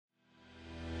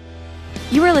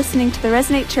You are listening to the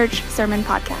Resonate Church Sermon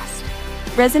Podcast.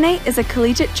 Resonate is a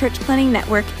collegiate church planting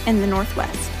network in the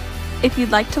Northwest. If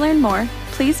you'd like to learn more,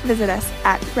 please visit us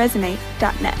at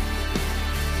resonate.net.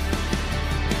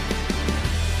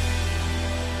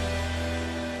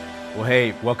 Well,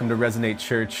 hey, welcome to Resonate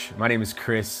Church. My name is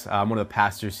Chris. I'm one of the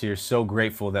pastors here. So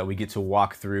grateful that we get to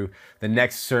walk through the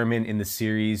next sermon in the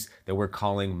series that we're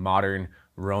calling Modern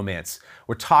Romance.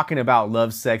 We're talking about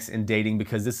love, sex, and dating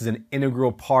because this is an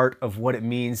integral part of what it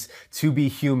means to be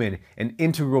human, an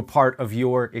integral part of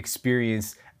your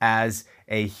experience as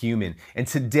a human. And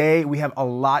today we have a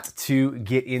lot to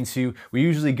get into. We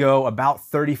usually go about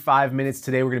 35 minutes.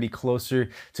 Today we're going to be closer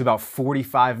to about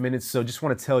 45 minutes. So just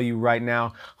want to tell you right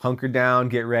now, hunker down,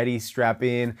 get ready, strap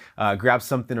in, grab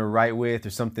something to write with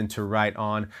or something to write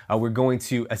on. We're going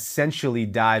to essentially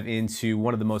dive into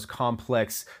one of the most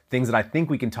complex things that I think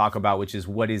we can talk about, which is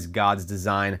what is God's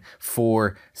design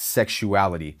for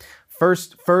sexuality.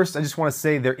 First, I just want to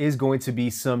say there is going to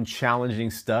be some challenging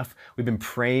stuff. We've been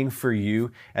praying for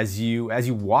you as you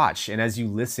watch and as you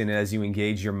listen and as you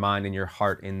engage your mind and your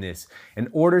heart in this. In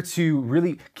order to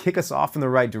really kick us off in the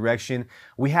right direction,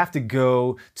 we have to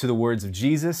go to the words of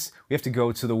Jesus. We have to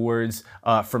go to the words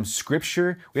from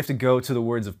Scripture. We have to go to the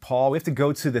words of Paul. We have to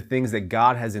go to the things that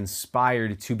God has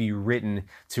inspired to be written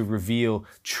to reveal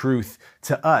truth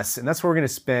to us. And that's where we're going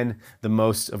to spend the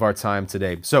most of our time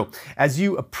today. So as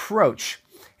you approach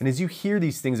and as you hear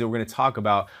these things that we're going to talk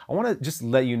about, I want to just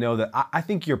let you know that I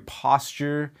think your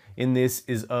posture in this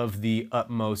is of the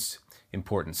utmost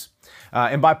importance.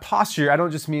 And by posture, I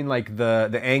don't just mean like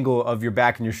the angle of your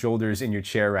back and your shoulders in your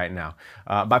chair right now.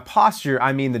 By posture,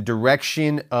 I mean the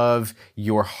direction of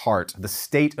your heart, the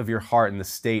state of your heart and the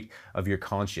state of your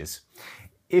conscience.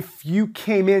 If you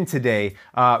came in today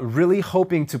really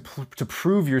hoping to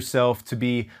prove yourself to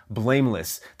be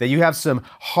blameless, that you have some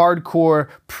hardcore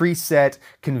preset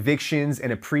convictions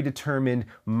and a predetermined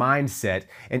mindset,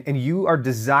 and you are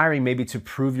desiring maybe to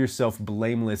prove yourself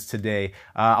blameless today,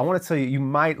 I want to tell you, you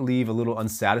might leave a little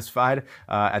unsatisfied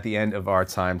at the end of our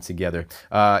time together.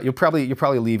 You'll probably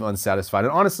leave unsatisfied,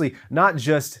 and honestly, not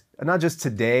just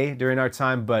today during our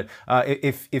time, but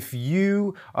if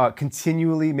you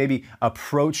continually maybe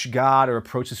approach God or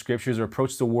approach the Scriptures or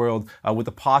approach the world with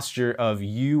the posture of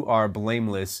you are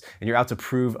blameless and you're out to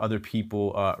prove other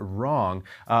people wrong,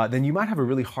 then you might have a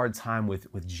really hard time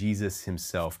with Jesus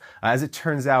himself. As it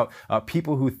turns out,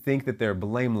 people who think that they're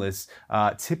blameless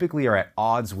typically are at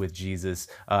odds with Jesus,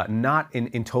 not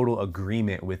in total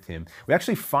agreement with him. We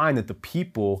actually find that the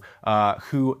people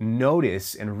who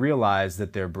notice and realize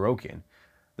that they're broken,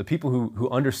 the people who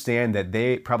understand that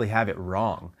they probably have it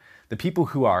wrong, the people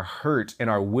who are hurt and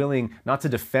are willing not to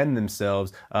defend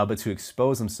themselves, but to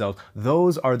expose themselves,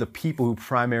 those are the people who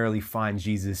primarily find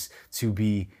Jesus to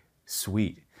be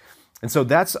sweet. And so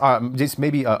that's just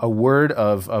maybe a word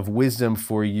of wisdom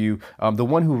for you. The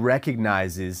one who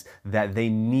recognizes that they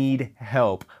need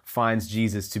help finds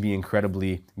Jesus to be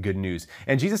incredibly good news.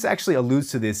 And Jesus actually alludes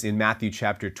to this in Matthew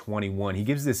chapter 21. He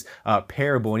gives this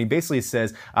parable, and he basically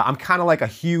says, I'm kind of like a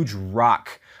huge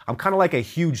rock. I'm kind of like a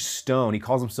huge stone. He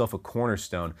calls himself a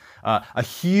cornerstone, a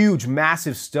huge,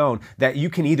 massive stone that you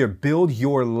can either build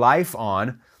your life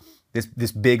on,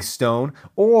 this big stone,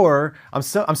 or I'm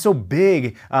so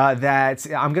big that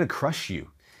I'm gonna crush you.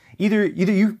 Either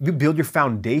you build your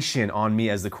foundation on me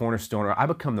as the cornerstone, or I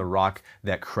become the rock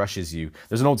that crushes you.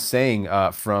 There's an old saying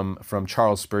from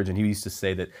Charles Spurgeon. He used to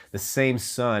say that the same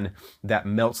sun that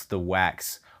melts the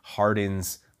wax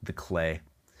hardens the clay.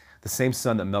 The same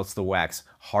sun that melts the wax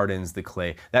hardens the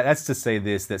clay. That's to say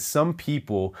this, that some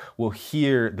people will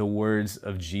hear the words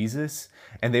of Jesus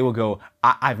and they will go,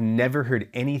 I've never heard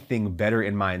anything better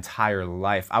in my entire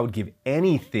life. I would give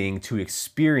anything to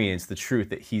experience the truth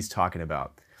that he's talking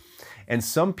about. And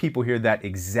some people hear that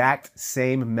exact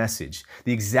same message,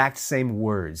 the exact same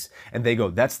words, and they go,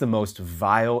 that's the most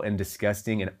vile and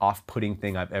disgusting and off-putting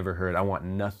thing I've ever heard. I want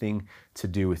nothing to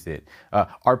do with it.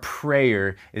 Our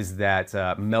prayer is that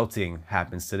melting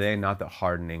happens today, not that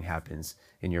hardening happens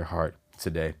in your heart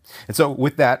today. And so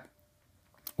with that,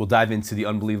 we'll dive into the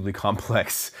unbelievably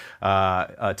complex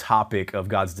topic of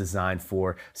God's design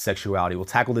for sexuality. We'll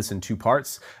tackle this in two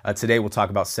parts. Today we'll talk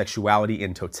about sexuality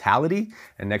in totality,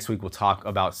 and next week we'll talk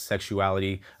about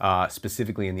sexuality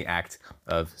specifically in the act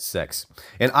of sex.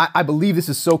 And I believe this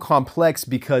is so complex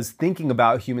because thinking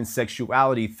about human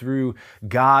sexuality through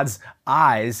God's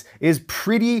eyes is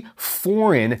pretty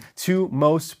foreign to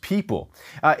most people.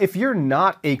 If you're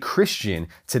not a Christian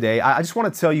today, I just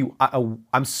want to tell you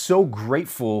I'm so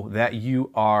grateful grateful that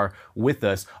you are with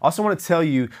us. Also want to tell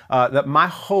you that my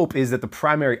hope is that the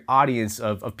primary audience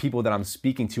of people that I'm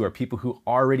speaking to are people who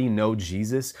already know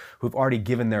Jesus, who've already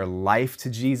given their life to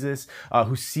Jesus,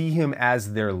 who see him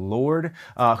as their Lord,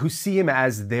 who see him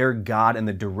as their God and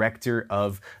the director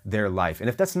of their life. And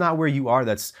if that's not where you are,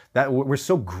 we're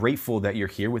so grateful that you're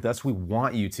here with us. We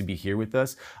want you to be here with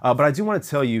us. But I do want to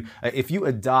tell you, if you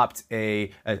adopt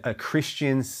a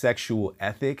Christian sexual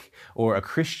ethic or a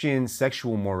Christian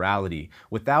sexual morality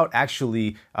without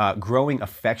actually growing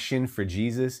affection for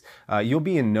Jesus, you'll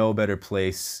be in no better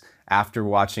place after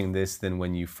watching this than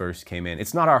when you first came in.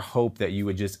 It's not our hope that you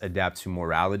would just adapt to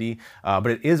morality, but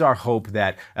it is our hope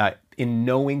that in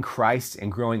knowing Christ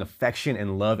and growing affection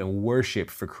and love and worship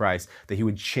for Christ, that he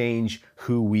would change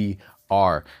who we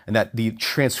are, and that the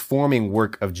transforming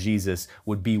work of Jesus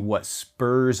would be what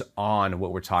spurs on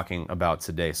what we're talking about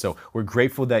today. So we're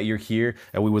grateful that you're here,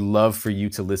 and we would love for you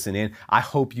to listen in. I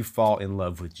hope you fall in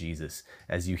love with Jesus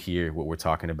as you hear what we're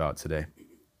talking about today.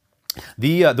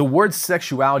 The word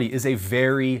sexuality is a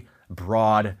very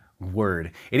broad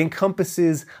word. It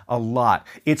encompasses a lot.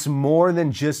 It's more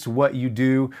than just what you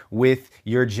do with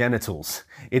your genitals.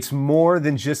 It's more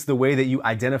than just the way that you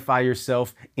identify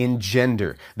yourself in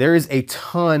gender. There is a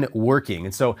ton working.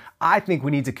 And so I think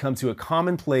we need to come to a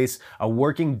commonplace, a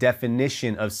working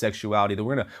definition of sexuality that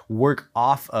we're going to work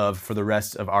off of for the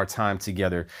rest of our time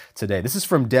together today. This is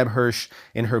from Deb Hirsch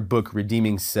in her book,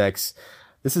 Redeeming Sex.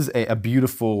 This is a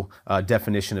beautiful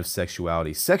definition of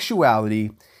sexuality.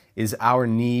 Sexuality is our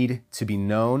need to be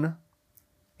known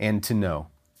and to know,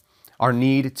 our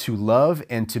need to love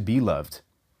and to be loved,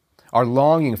 our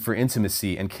longing for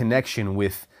intimacy and connection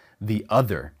with the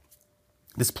other.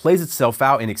 This plays itself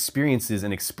out in experiences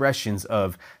and expressions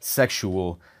of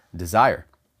sexual desire.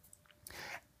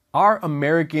 Our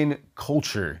American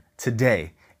culture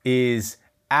today is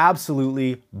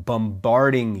absolutely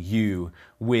bombarding you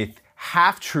with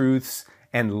half-truths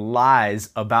and lies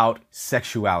about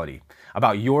sexuality,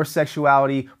 about your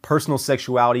sexuality, personal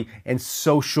sexuality, and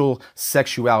social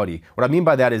sexuality. What I mean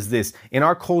by that is this. In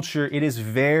our culture, it is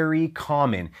very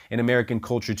common in American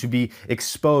culture to be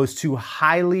exposed to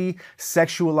highly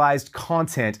sexualized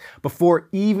content before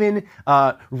even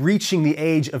reaching the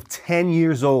age of 10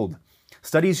 years old.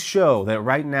 Studies show that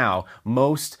right now,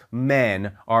 most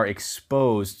men are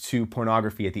exposed to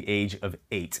pornography at the age of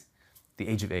 8. The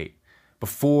age of 8.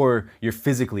 Before you're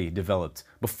physically developed,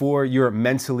 before you're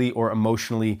mentally or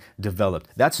emotionally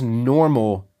developed. That's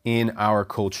normal in our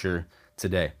culture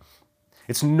today.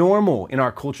 It's normal in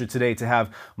our culture today to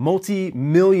have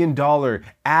multi-million-dollar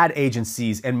ad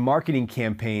agencies and marketing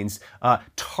campaigns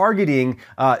targeting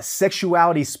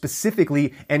sexuality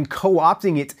specifically and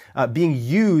co-opting it being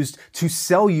used to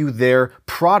sell you their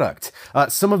product.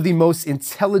 Some of the most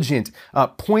intelligent,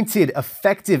 pointed,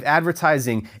 effective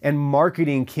advertising and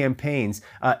marketing campaigns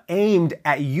aimed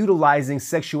at utilizing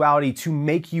sexuality to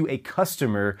make you a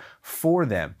customer for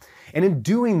them. And in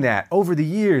doing that, over the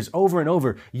years, over and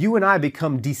over, you and I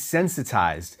become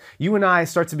desensitized. You and I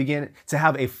start to begin to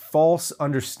have a false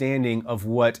understanding of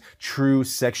what true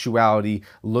sexuality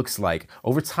looks like.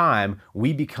 Over time,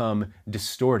 we become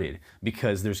distorted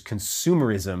because there's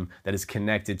consumerism that is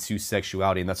connected to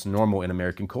sexuality, and that's normal in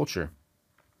American culture.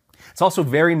 It's also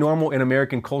very normal in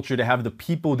American culture to have the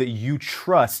people that you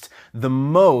trust the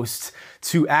most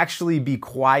to actually be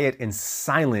quiet and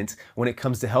silent when it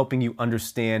comes to helping you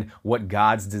understand what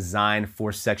God's design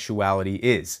for sexuality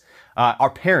is.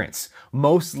 Our parents,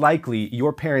 most likely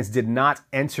your parents did not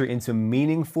enter into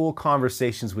meaningful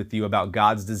conversations with you about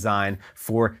God's design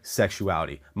for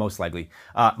sexuality. Most likely.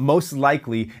 Most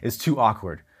likely is too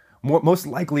awkward. Most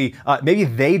likely, maybe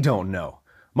they don't know.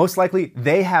 Most likely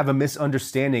they have a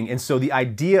misunderstanding. And so the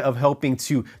idea of helping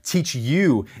to teach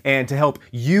you and to help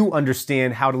you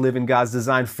understand how to live in God's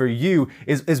design for you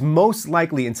is most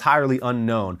likely entirely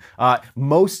unknown.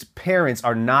 Most parents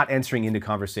are not entering into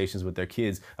conversations with their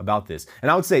kids about this. And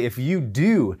I would say if you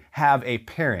do have a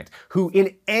parent who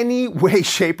in any way,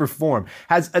 shape, or form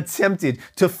has attempted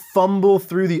to fumble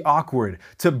through the awkward,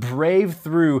 to brave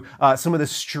through some of the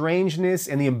strangeness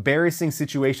and the embarrassing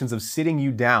situations of sitting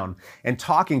you down and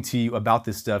talking to you about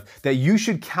this stuff, that you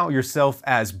should count yourself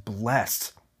as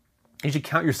blessed. You should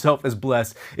count yourself as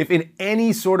blessed if in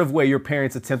any sort of way your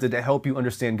parents attempted to help you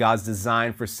understand God's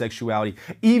design for sexuality,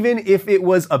 even if it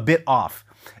was a bit off,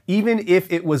 even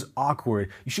if it was awkward.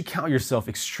 You should count yourself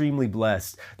extremely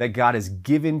blessed that God has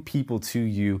given people to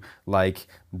you like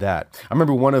that. I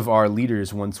remember one of our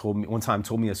leaders one time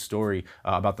told me a story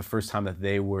about the first time that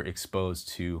they were exposed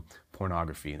to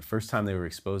pornography, the first time they were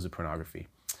exposed to pornography.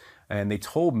 And they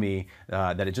told me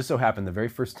that it just so happened the very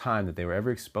first time that they were ever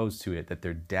exposed to it, that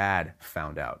their dad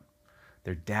found out.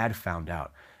 Their dad found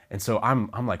out. And so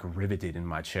I'm like riveted in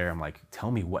my chair. I'm like,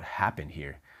 tell me what happened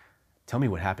here. Tell me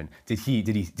what happened. Did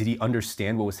he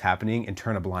understand what was happening and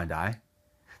turn a blind eye?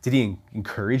 Did he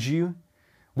encourage you?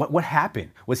 What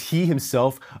happened? Was he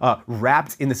himself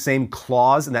wrapped in the same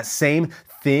claws and that same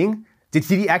thing? Did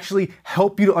he actually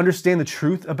help you to understand the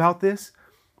truth about this?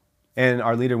 And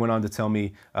our leader went on to tell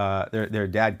me their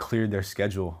dad cleared their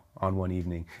schedule on one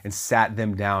evening and sat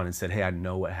them down and said, hey, I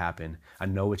know what happened. I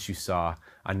know what you saw.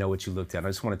 I know what you looked at. I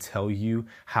just want to tell you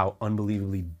how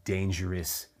unbelievably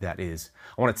dangerous that is.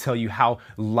 I want to tell you how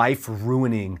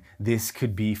life-ruining this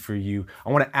could be for you.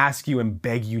 I want to ask you and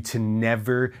beg you to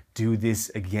never do this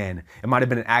again. It might have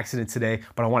been an accident today,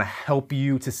 but I want to help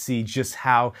you to see just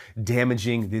how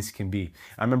damaging this can be.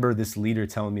 I remember this leader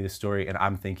telling me the story, and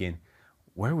I'm thinking,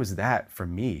 where was that for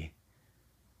me?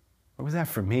 Where was that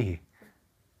for me?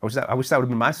 I wish that would have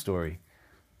been my story.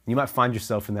 You might find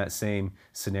yourself in that same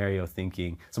scenario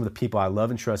thinking, some of the people I love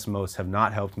and trust most have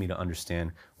not helped me to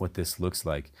understand what this looks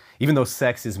like. Even though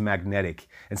sex is magnetic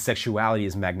and sexuality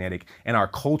is magnetic, and our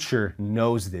culture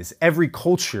knows this, every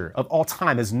culture of all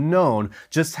time has known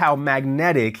just how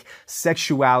magnetic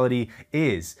sexuality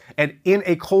is. And in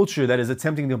a culture that is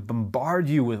attempting to bombard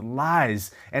you with lies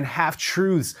and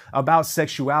half-truths about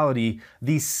sexuality,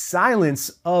 the silence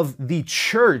of the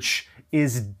church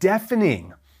is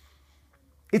deafening.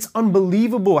 It's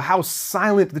unbelievable how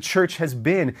silent the church has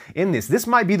been in this. This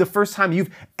might be the first time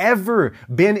you've ever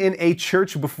been in a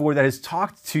church before that has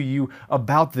talked to you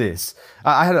about this.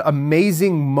 I had an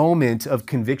amazing moment of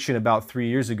conviction about 3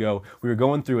 years ago. We were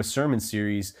going through a sermon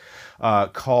series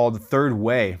called Third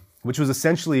Way, which was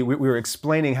essentially, we were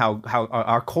explaining how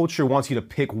our culture wants you to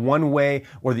pick one way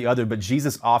or the other, but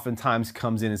Jesus oftentimes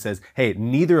comes in and says, hey,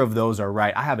 neither of those are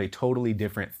right. I have a totally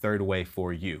different third way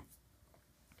for you.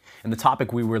 And the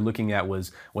topic we were looking at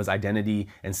was identity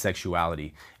and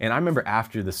sexuality. And I remember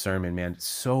after the sermon, man,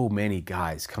 so many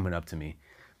guys coming up to me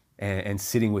and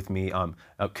sitting with me,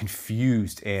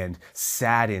 confused and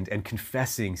saddened and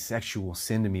confessing sexual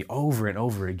sin to me over and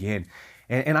over again.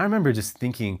 And I remember just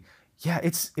thinking, yeah,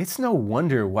 it's no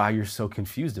wonder why you're so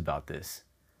confused about this.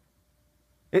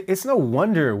 It's no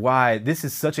wonder why this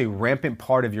is such a rampant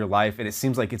part of your life and it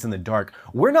seems like it's in the dark.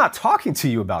 We're not talking to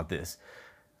you about this.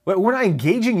 We're not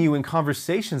engaging you in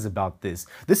conversations about this.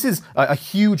 This is a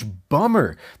huge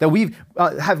bummer that we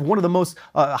have one of the most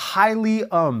highly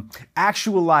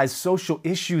actualized social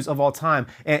issues of all time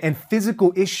and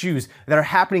physical issues that are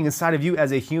happening inside of you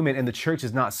as a human, and the church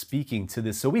is not speaking to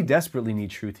this. So we desperately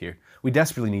need truth here. We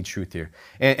desperately need truth here.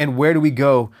 And where do we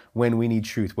go when we need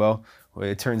truth? Well,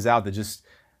 it turns out that just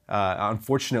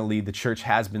unfortunately, the church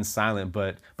has been silent,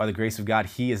 but by the grace of God,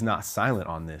 He is not silent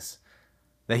on this.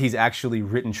 That He's actually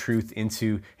written truth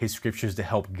into His scriptures to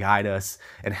help guide us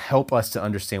and help us to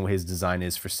understand what His design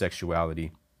is for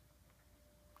sexuality.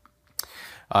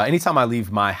 Anytime I leave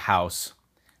my house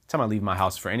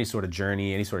for any sort of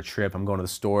journey, any sort of trip, I'm going to the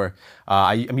store,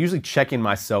 I'm usually checking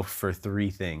myself for three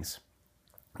things.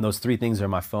 And those three things are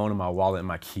my phone and my wallet and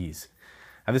my keys.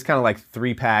 I have this kind of like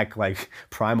 3-pack, like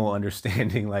primal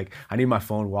understanding, like I need my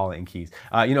phone, wallet, and keys.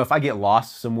 If I get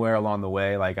lost somewhere along the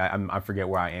way, like I forget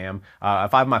where I am,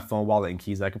 if I have my phone, wallet, and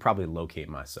keys, I could probably locate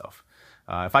myself.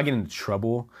 If I get into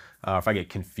trouble, if I get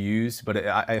confused, but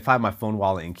if I have my phone,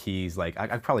 wallet, and keys, like I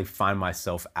could probably find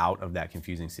myself out of that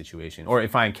confusing situation. Or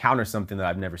if I encounter something that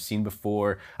I've never seen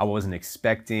before, I wasn't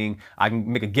expecting, I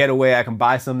can make a getaway, I can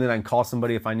buy something, I can call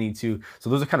somebody if I need to. So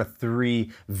those are kind of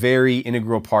three very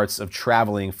integral parts of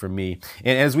traveling for me.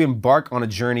 And as we embark on a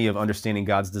journey of understanding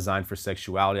God's design for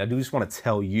sexuality, I do just want to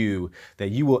tell you that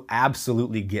you will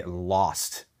absolutely get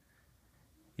lost.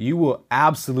 You will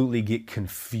absolutely get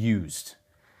confused.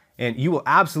 And you will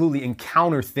absolutely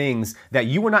encounter things that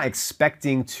you were not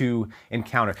expecting to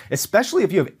encounter, especially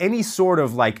if you have any sort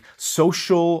of like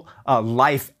social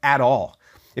life at all.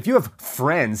 If you have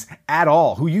friends at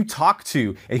all who you talk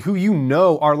to and who you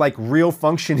know are like real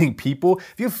functioning people,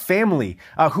 if you have family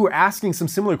who are asking some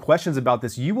similar questions about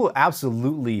this, you will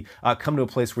absolutely come to a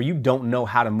place where you don't know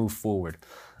how to move forward.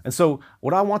 And so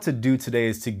what I want to do today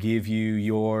is to give you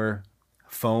your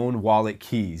phone, wallet,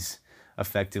 keys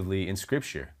effectively in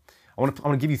Scripture. I want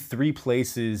to give you 3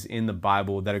 places in the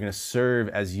Bible that are going to serve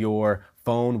as your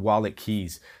phone, wallet,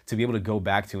 keys to be able to go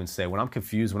back to and say, when I'm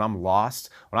confused, when I'm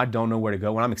lost, when I don't know where to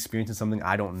go, when I'm experiencing something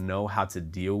I don't know how to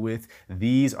deal with,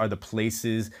 these are the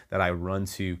places that I run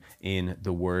to in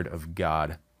the Word of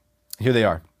God. Here they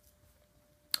are.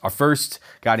 Our first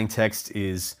guiding text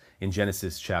is in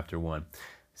Genesis chapter 1. It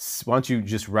Why don't you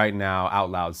just right now out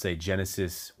loud say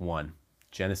Genesis 1.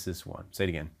 Genesis 1. Say it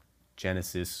again.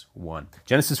 Genesis 1.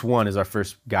 Genesis 1 is our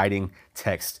first guiding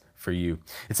text for you.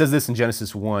 It says this in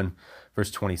Genesis 1,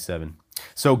 verse 27.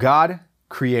 So God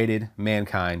created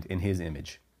mankind in his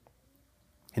image.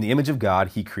 In the image of God,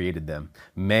 he created them.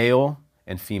 Male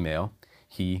and female,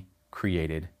 he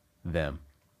created them.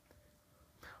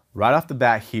 Right off the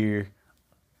bat here,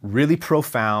 really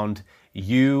profound.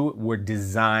 You were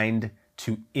designed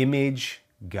to image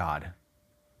God.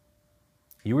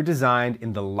 You were designed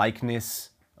in the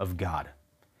likeness of God.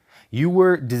 You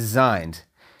were designed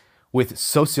with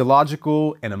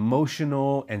sociological and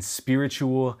emotional and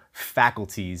spiritual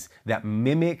faculties that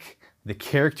mimic the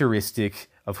characteristic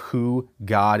of who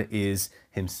God is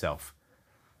himself.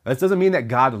 That doesn't mean that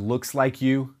God looks like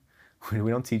you.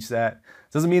 We don't teach that.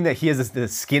 It doesn't mean that he has the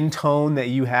skin tone that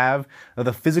you have, or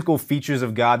the physical features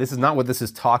of God. This is not what this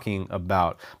is talking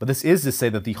about. But this is to say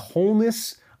that the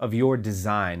wholeness of your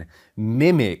design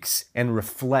mimics and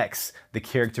reflects the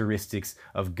characteristics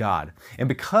of God. And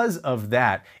because of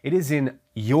that, it is in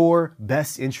your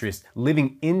best interest,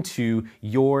 living into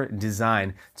your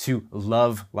design, to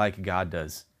love like God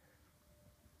does.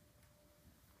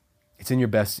 It's in your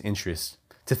best interest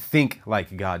to think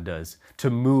like God does, to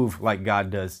move like God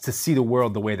does, to see the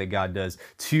world the way that God does.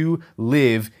 To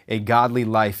live a godly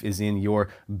life is in your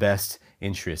best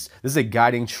interest. This is a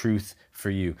guiding truth for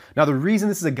you. Now, the reason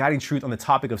this is a guiding truth on the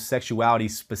topic of sexuality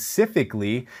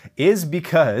specifically is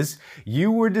because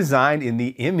you were designed in the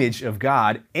image of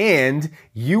God and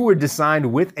you were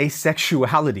designed with a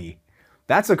sexuality.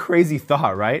 That's a crazy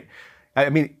thought, right? I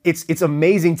mean, it's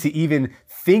amazing to even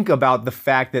think about the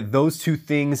fact that those two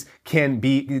things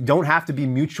don't have to be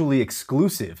mutually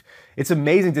exclusive. It's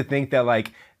amazing to think that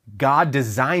like God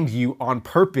designed you on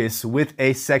purpose with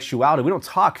a sexuality. We don't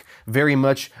talk very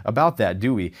much about that,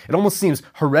 do we? It almost seems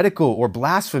heretical or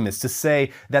blasphemous to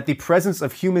say that the presence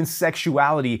of human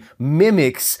sexuality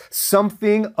mimics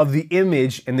something of the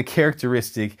image and the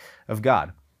characteristic of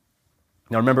God.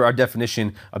 Now, remember our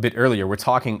definition a bit earlier. We're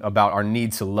talking about our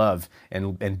need to love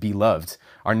and be loved,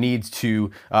 our need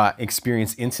to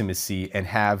experience intimacy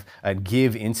and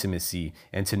give intimacy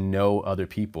and to know other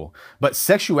people. But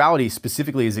sexuality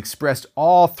specifically is expressed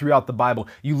all throughout the Bible.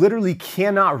 You literally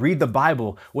cannot read the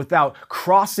Bible without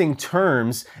crossing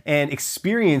terms and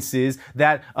experiences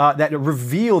that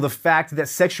reveal the fact that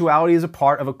sexuality is a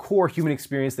part of a core human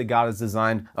experience that God has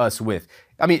designed us with.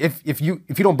 I mean, if you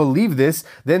don't believe this,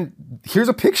 then here's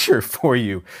a picture for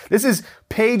you. This is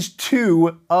page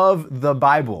 2 of the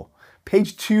Bible.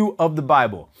 Page 2 of the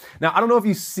Bible. Now, I don't know if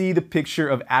you see the picture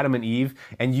of Adam and Eve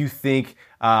and you think,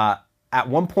 at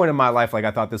one point in my life, like I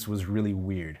thought this was really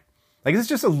weird. Like, it's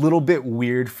just a little bit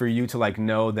weird for you to like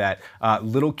know that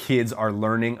little kids are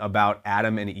learning about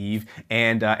Adam and Eve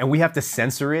and we have to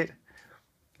censor it.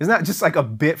 Isn't that just like a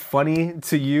bit funny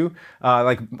to you?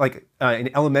 In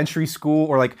elementary school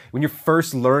or like when you're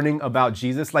first learning about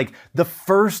Jesus, like the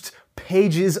first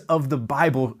pages of the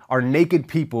Bible are naked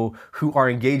people who are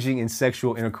engaging in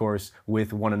sexual intercourse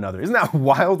with one another. Isn't that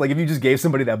wild? Like if you just gave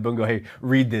somebody that book and go, hey,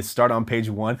 read this, start on page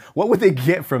 1, what would they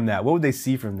get from that? What would they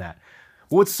see from that?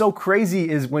 Well, what's so crazy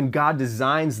is when God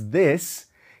designs this,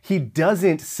 he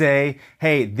doesn't say,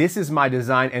 hey, this is my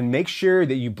design and make sure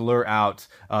that you blur out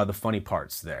the funny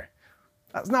parts there.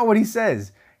 That's not what he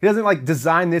says. He doesn't like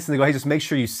design this and they go, hey, just make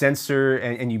sure you censor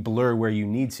and you blur where you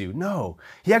need to. No,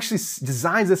 he actually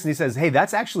designs this and he says, hey,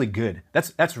 that's actually good.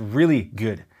 That's really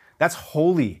good. That's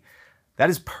holy.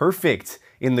 That is perfect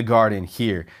in the garden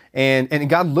here. And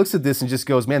God looks at this and just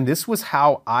goes, man, this was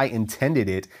how I intended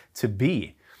it to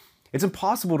be. It's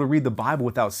impossible to read the Bible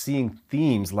without seeing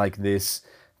themes like this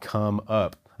come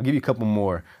up. I'll give you a couple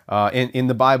more. In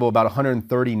the Bible, about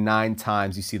 139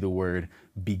 times you see the word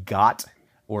begot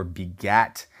or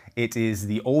begat. It is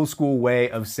the old school way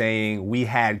of saying we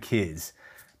had kids.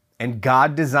 And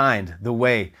God designed the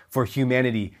way for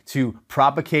humanity to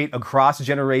propagate across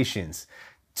generations,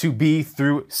 to be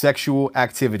through sexual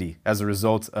activity as a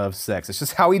result of sex. It's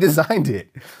just how he designed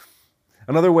it.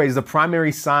 Another way is the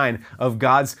primary sign of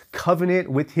God's covenant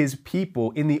with his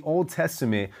people in the Old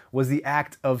Testament was the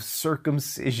act of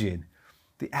circumcision.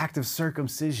 The act of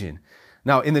circumcision.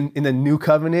 Now, in the new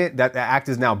covenant, that act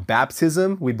is now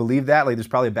baptism. We believe that. Like, there's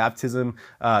probably a baptism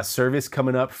service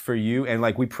coming up for you, and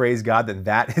like we praise God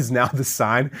that is now the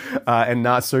sign and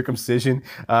not circumcision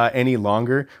any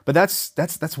longer. But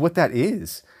that's what that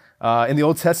is. In the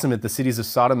Old Testament, the cities of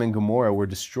Sodom and Gomorrah were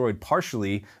destroyed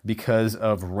partially because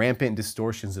of rampant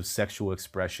distortions of sexual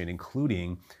expression,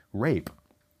 including rape.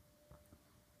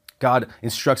 God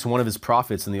instructs one of his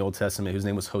prophets in the Old Testament, whose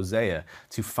name was Hosea,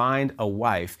 to find a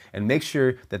wife and make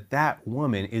sure that that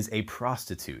woman is a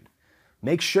prostitute.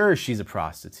 Make sure she's a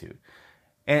prostitute.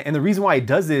 And the reason why he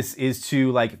does this is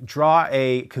to draw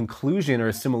a conclusion or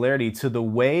a similarity to the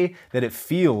way that it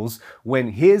feels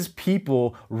when his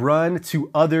people run to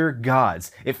other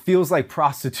gods. It feels like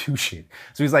prostitution.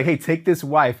 So he's like, hey, take this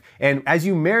wife, and as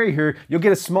you marry her, you'll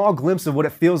get a small glimpse of what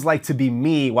it feels like to be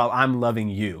me while I'm loving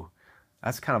you.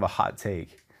 That's kind of a hot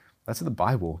take. That's in the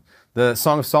Bible. The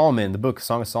Song of Solomon, the book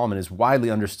Song of Solomon, is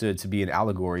widely understood to be an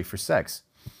allegory for sex.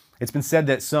 It's been said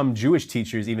that some Jewish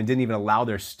teachers didn't even allow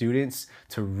their students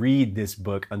to read this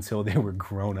book until they were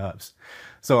grown-ups.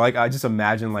 So I just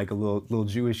imagine a little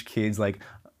Jewish kids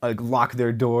lock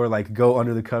their door, go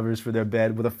under the covers for their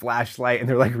bed with a flashlight, and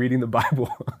they're reading the Bible.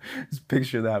 Just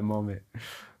picture that moment.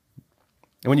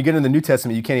 And when you get in the New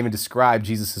Testament, you can't even describe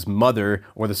Jesus' mother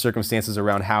or the circumstances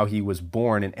around how he was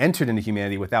born and entered into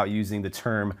humanity without using the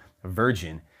term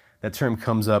virgin. That term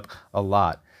comes up a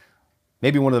lot.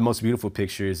 Maybe one of the most beautiful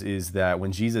pictures is that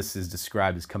when Jesus is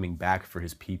described as coming back for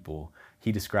his people,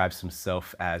 he describes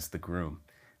himself as the groom.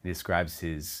 He describes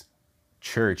his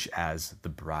church as the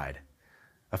bride,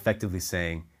 effectively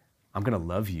saying, I'm going to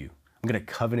love you. I'm going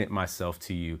to covenant myself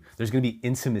to you. There's going to be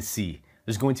intimacy.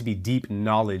 There's going to be deep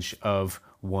knowledge of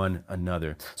one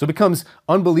another. So it becomes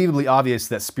unbelievably obvious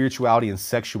that spirituality and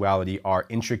sexuality are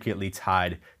intricately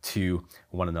tied to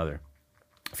one another.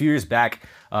 A few years back,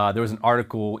 there was an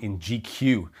article in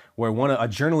GQ where a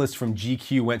journalist from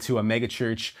GQ went to a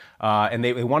megachurch and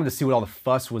they wanted to see what all the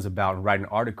fuss was about and write an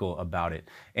article about it.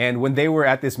 And when they were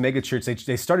at this megachurch,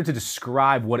 they started to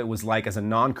describe what it was like as a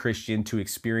non-Christian to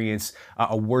experience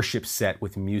a worship set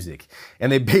with music. And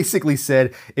they basically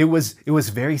said it was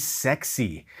very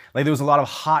sexy. There was a lot of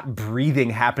hot breathing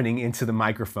happening into the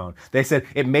microphone. They said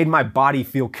it made my body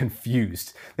feel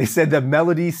confused. They said the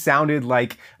melody sounded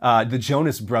like the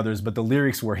Jonas Brothers, but the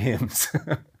lyrics were hymns.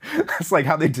 That's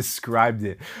how they described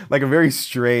it. A very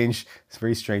strange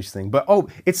thing. But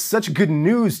it's such good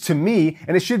news to me,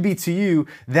 and it should be to you,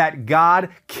 that God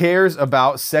cares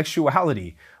about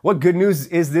sexuality. What good news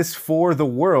is this for the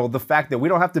world? The fact that we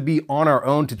don't have to be on our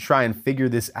own to try and figure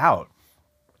this out.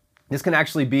 This can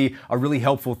actually be a really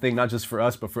helpful thing, not just for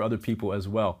us, but for other people as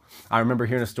well. I remember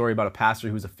hearing a story about a pastor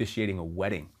who was officiating a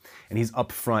wedding, and he's up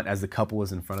front as the couple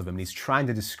is in front of him, and he's trying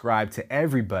to describe to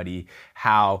everybody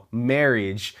how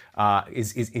marriage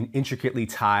is intricately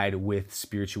tied with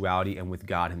spirituality and with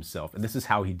God himself. And this is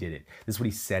how he did it. This is what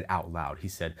he said out loud. He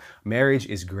said, marriage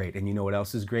is great, and you know what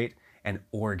else is great? An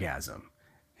orgasm.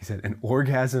 He said, an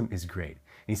orgasm is great.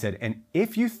 And he said, and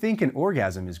if you think an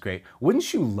orgasm is great,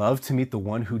 wouldn't you love to meet the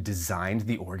one who designed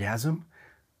the orgasm?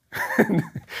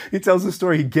 He tells the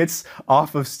story. He gets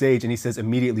off of stage and he says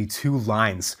immediately 2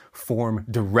 lines form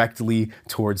directly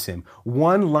towards him.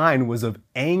 One line was of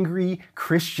angry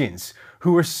Christians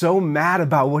who were so mad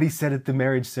about what he said at the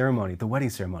marriage ceremony, the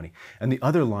wedding ceremony. And the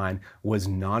other line was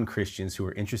non-Christians who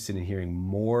were interested in hearing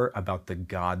more about the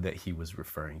God that he was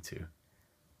referring to.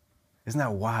 Isn't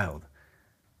that wild?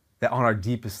 That on our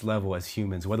deepest level as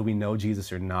humans, whether we know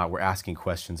Jesus or not, we're asking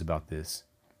questions about this.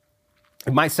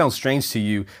 It might sound strange to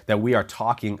you that we are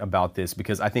talking about this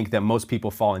because I think that most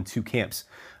people fall in 2 camps.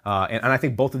 And I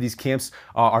think both of these camps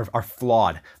are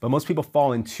flawed. But most people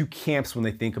fall in 2 camps when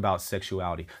they think about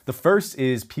sexuality. The first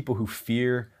is people who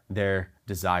fear their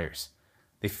desires.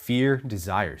 They fear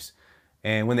desires.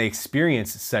 And when they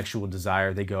experience sexual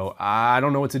desire, they go, I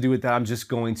don't know what to do with that. I'm just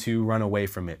going to run away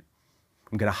from it.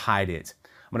 I'm going to hide it.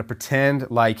 I'm going to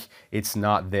pretend like it's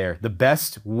not there. The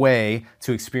best way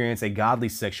to experience a godly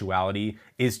sexuality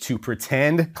is to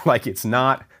pretend like it's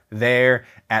not there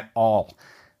at all.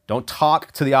 Don't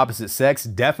talk to the opposite sex.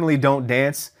 Definitely don't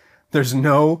dance. There's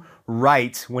no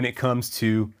right when it comes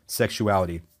to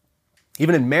sexuality.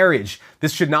 Even in marriage,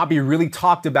 this should not be really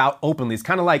talked about openly. It's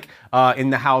kind of like in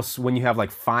the house when you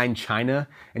have fine china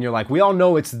and you're like, we all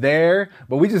know it's there,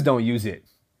 but we just don't use it.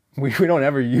 We don't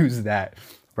ever use that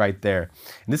right there.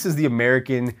 And this is the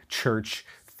American church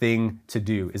thing to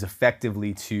do, is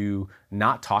effectively to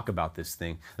not talk about this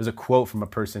thing. There's a quote from a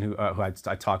person who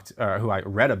I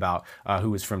read about,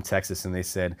 who was from Texas, and they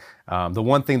said, the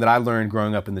one thing that I learned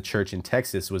growing up in the church in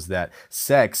Texas was that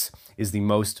sex is the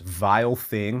most vile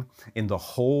thing in the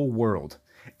whole world.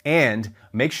 And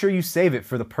make sure you save it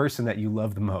for the person that you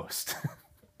love the most.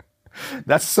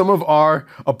 That's some of our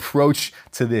approach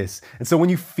to this. And so when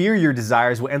you fear your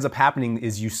desires, what ends up happening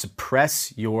is you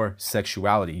suppress your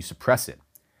sexuality. You suppress it.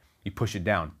 You push it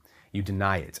down. You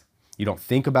deny it. You don't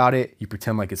think about it. You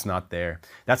pretend like it's not there.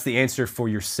 That's the answer for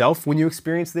yourself when you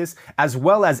experience this, as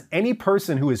well as any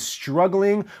person who is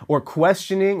struggling or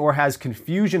questioning or has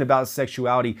confusion about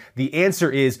sexuality. The answer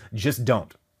is just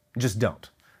don't. Just don't.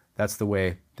 That's the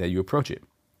way that you approach it.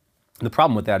 The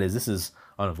problem with that is this is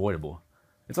unavoidable.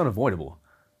 It's unavoidable.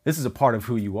 This is a part of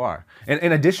who you are. And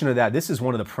in addition to that, this is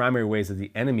one of the primary ways that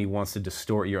the enemy wants to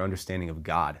distort your understanding of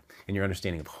God and your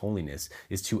understanding of holiness,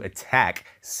 is to attack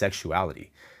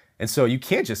sexuality. And so you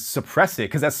can't just suppress it,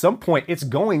 because at some point it's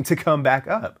going to come back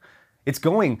up. It's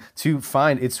going to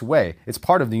find its way. It's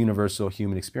part of the universal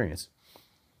human experience.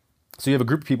 So you have a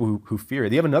group of people who fear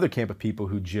it. You have another camp of people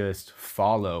who just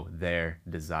follow their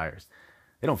desires.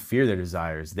 They don't fear their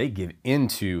desires. They give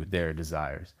into their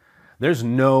desires. There's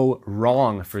no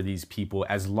wrong for these people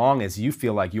as long as you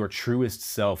feel like your truest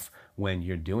self when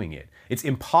you're doing it. It's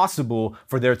impossible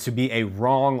for there to be a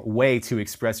wrong way to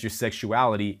express your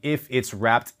sexuality if it's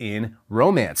wrapped in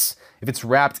romance, if it's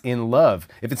wrapped in love.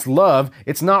 If it's love,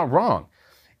 it's not wrong.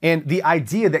 And the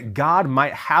idea that God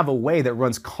might have a way that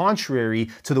runs contrary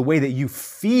to the way that you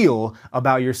feel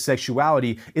about your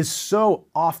sexuality is so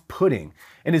off-putting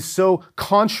and is so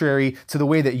contrary to the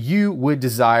way that you would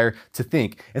desire to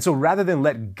think. And so rather than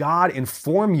let God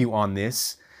inform you on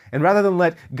this, and rather than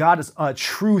let God's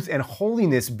truth and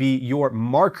holiness be your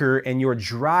marker and your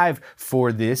drive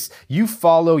for this, you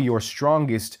follow your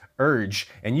strongest urge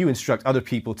and you instruct other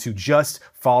people to just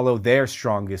follow their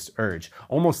strongest urge.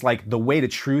 Almost like the way to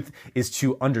truth is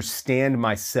to understand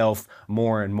myself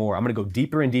more and more. I'm going to go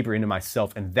deeper and deeper into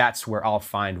myself, and that's where I'll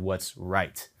find what's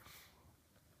right.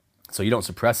 So you don't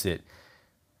suppress it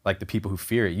like the people who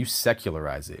fear it. You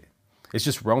secularize it. It's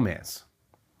just romance.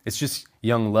 It's just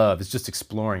young love. It's just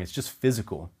exploring. It's just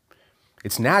physical.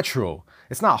 It's natural.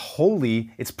 It's not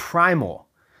holy. It's primal.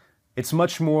 It's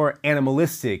much more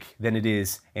animalistic than it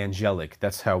is angelic.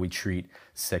 That's how we treat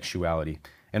sexuality.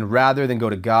 And rather than go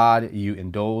to God, you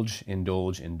indulge.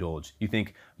 You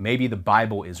think maybe the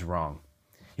Bible is wrong.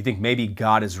 You think maybe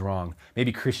God is wrong.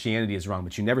 Maybe Christianity is wrong.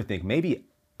 But you never think maybe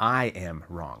I am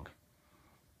wrong.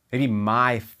 Maybe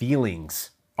my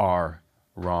feelings are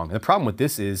wrong. And the problem with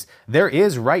this is there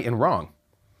is right and wrong.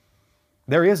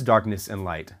 There is darkness and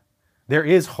light. There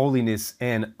is holiness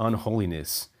and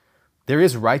unholiness. There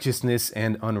is righteousness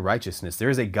and unrighteousness. There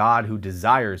is a God who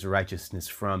desires righteousness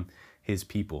from his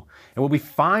people. And what we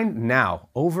find now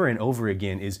over and over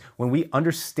again is when we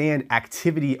understand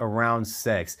activity around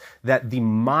sex, that the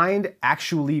mind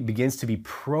actually begins to be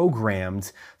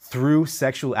programmed through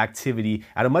sexual activity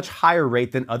at a much higher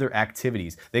rate than other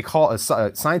activities.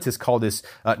 Scientists call this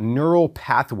neural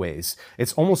pathways.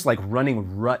 It's almost like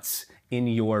running ruts in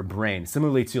your brain.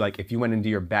 Similarly to like if you went into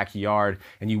your backyard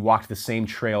and you walked the same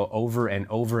trail over and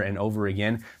over and over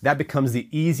again, that becomes the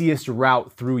easiest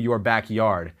route through your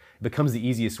backyard. It becomes the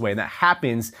easiest way. And that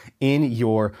happens in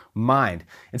your mind.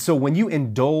 And so when you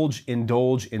indulge,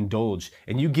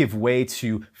 and you give way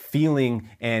to feeling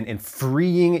and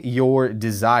freeing your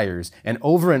desires and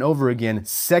over again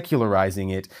secularizing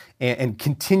it and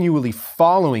continually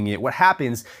following it, what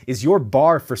happens is your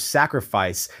bar for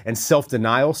sacrifice and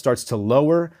self-denial starts to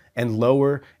lower and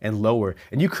lower and lower.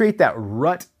 And you create that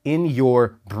rut in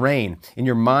your brain, in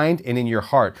your mind, and in your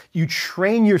heart. You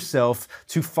train yourself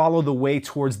to follow the way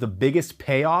towards the biggest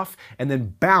payoff and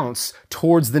then bounce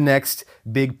towards the next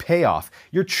big payoff.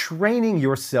 You're training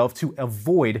yourself to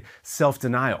avoid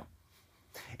self-denial.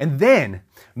 And then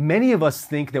many of us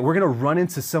think that we're going to run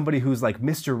into somebody who's like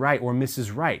Mr. Right or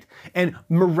Mrs. Right. And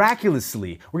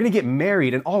miraculously, we're going to get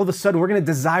married and all of a sudden we're going to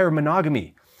desire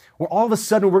monogamy. Or all of a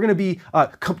sudden we're going to be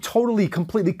totally,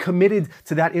 completely committed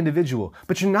to that individual.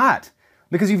 But you're not,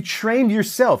 because you've trained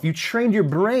yourself, you trained your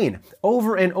brain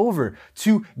over and over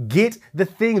to get the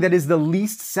thing that is the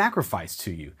least sacrifice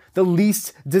to you, the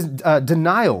least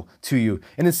denial to you.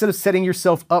 And instead of setting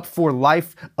yourself up for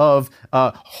life of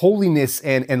holiness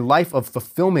and life of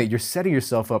fulfillment, you're setting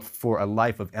yourself up for a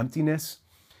life of emptiness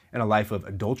and a life of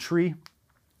adultery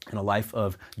and a life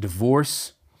of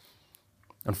divorce.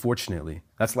 Unfortunately,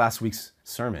 that's last week's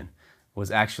sermon, was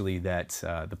actually that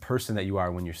the person that you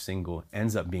are when you're single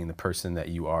ends up being the person that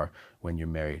you are when you're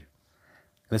married.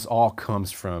 This all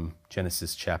comes from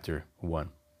Genesis chapter 1.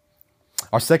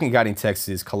 Our second guiding text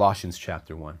is Colossians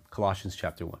chapter 1. Colossians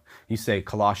chapter 1. You say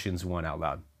Colossians 1 out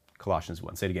loud. Colossians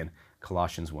 1. Say it again.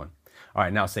 Colossians 1. All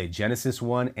right, now say Genesis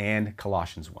 1 and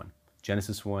Colossians 1.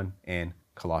 Genesis 1 and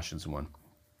Colossians 1.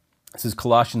 This is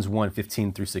Colossians 1,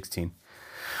 15 through 16.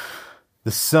 The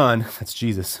Son, that's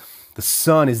Jesus, the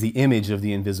Son is the image of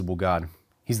the invisible God.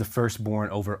 He's the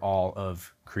firstborn over all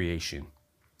of creation.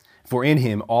 For in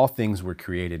him all things were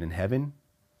created in heaven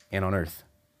and on earth,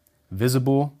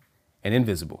 visible and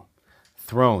invisible,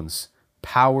 thrones,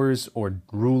 powers, or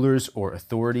rulers, or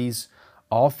authorities.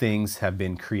 All things have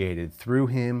been created through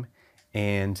him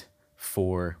and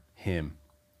for him.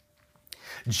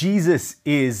 Jesus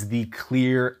is the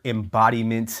clear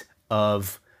embodiment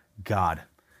of God.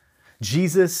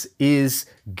 Jesus is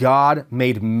God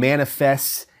made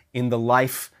manifest in the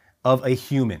life of a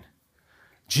human.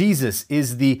 Jesus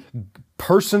is the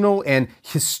personal and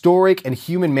historic and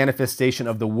human manifestation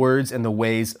of the words and the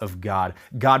ways of God.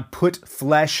 God put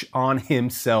flesh on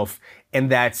himself,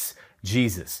 and that's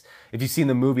Jesus. If you've seen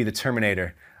the movie The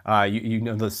Terminator, you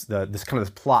know this kind of this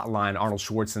plot line. Arnold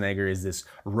Schwarzenegger is this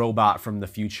robot from the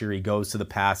future. He goes to the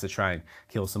past to try and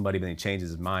kill somebody, but then he changes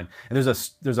his mind. And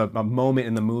there's a moment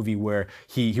in the movie where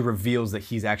he reveals that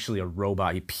he's actually a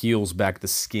robot. He peels back the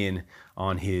skin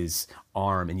on his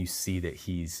arm, and you see that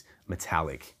he's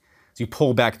metallic. So you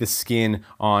pull back the skin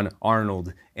on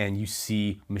Arnold, and you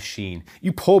see machine.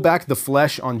 You pull back the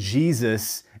flesh on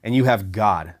Jesus, and you have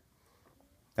God.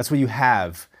 That's what you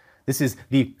have. This is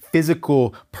the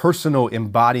physical, personal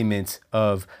embodiment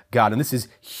of God. And this is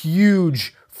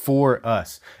huge for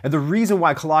us. And the reason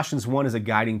why Colossians 1 is a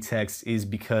guiding text is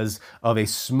because of a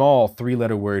small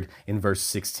three-letter word in verse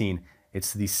 16.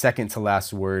 It's the second to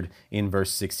last word in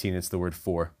verse 16. It's the word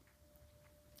for.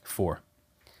 For.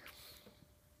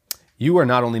 You are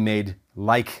not only made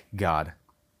like God,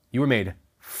 you were made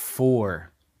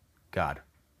for God.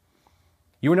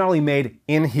 You were not only made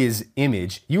in his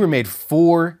image, you were made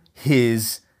for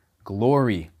his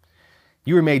glory.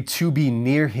 You were made to be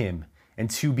near him and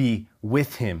to be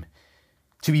with him,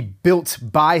 to be built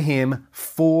by him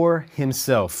for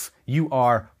himself. You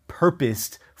are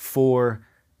purposed for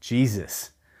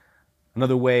Jesus.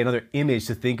 Another image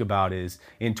to think about is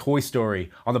in Toy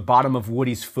Story, on the bottom of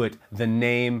Woody's foot, the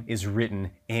name is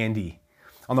written Andy.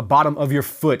 On the bottom of your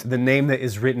foot, the name that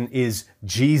is written is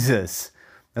Jesus.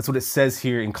 That's what it says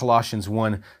here in Colossians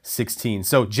 1:16.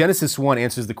 So Genesis 1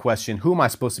 answers the question, who am I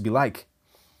supposed to be like?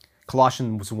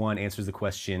 Colossians 1 answers the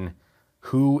question,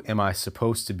 who am I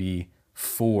supposed to be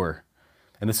for?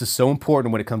 And this is so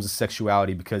important when it comes to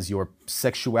sexuality, because your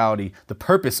sexuality, the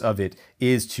purpose of it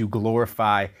is to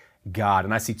glorify God.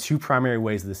 And I see two primary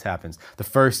ways that this happens. The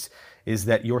first is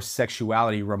that your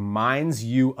sexuality reminds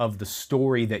you of the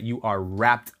story that you are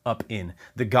wrapped up in,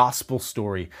 the gospel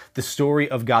story, the story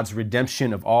of God's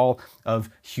redemption of all of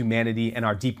humanity and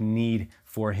our deep need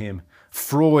for him.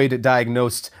 Freud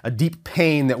diagnosed a deep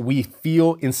pain that we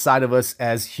feel inside of us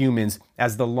as humans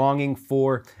as the longing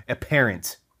for a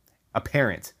parent.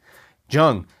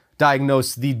 Jung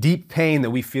diagnose the deep pain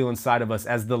that we feel inside of us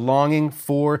as the longing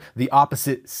for the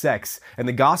opposite sex. And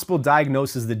the gospel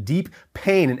diagnoses the deep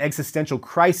pain and existential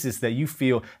crisis that you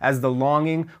feel as the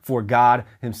longing for God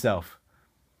himself.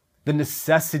 The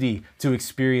necessity to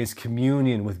experience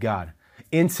communion with God,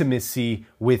 intimacy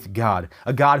with God,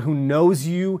 a God who knows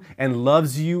you and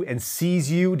loves you and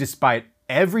sees you despite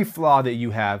every flaw that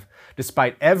you have,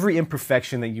 despite every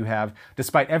imperfection that you have,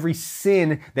 despite every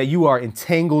sin that you are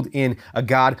entangled in, a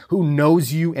God who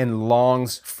knows you and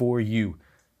longs for you.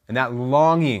 And that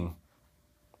longing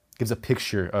gives a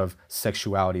picture of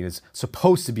sexuality. It's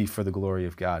supposed to be for the glory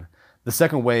of God. The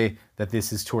second way that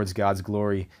this is towards God's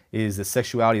glory is that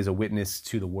sexuality is a witness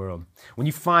to the world. When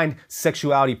you find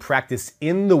sexuality practiced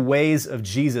in the ways of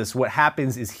Jesus, what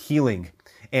happens is healing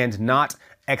and not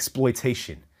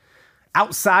exploitation.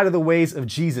 Outside of the ways of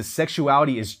Jesus,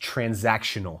 sexuality is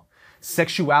transactional.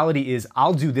 Sexuality is,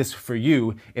 I'll do this for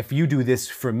you if you do this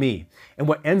for me. And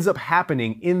what ends up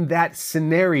happening in that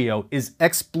scenario is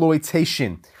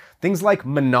exploitation. Things like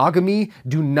monogamy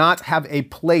do not have a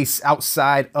place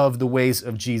outside of the ways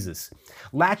of Jesus.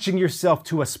 Latching yourself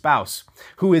to a spouse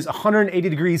who is 180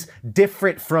 degrees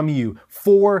different from you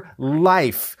for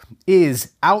life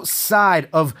is outside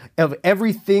of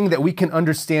everything that we can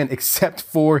understand except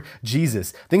for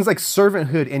Jesus. Things like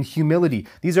servanthood and humility,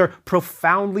 these are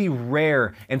profoundly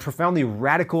rare and profoundly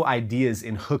radical ideas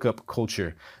in hookup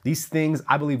culture. These things,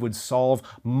 I believe, would solve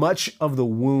much of the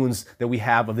wounds that we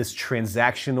have of this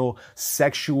transactional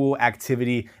sexual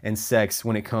activity and sex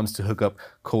when it comes to hookup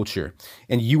culture.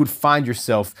 And you would find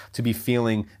yourself to be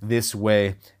feeling this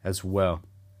way as well.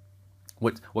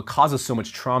 What causes so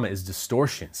much trauma is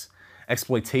distortions,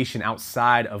 exploitation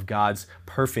outside of God's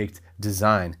perfect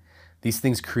design. These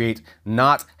things create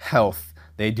not health.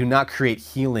 They do not create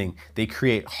healing. They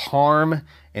create harm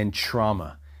and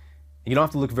trauma. You don't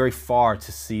have to look very far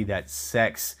to see that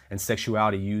sex and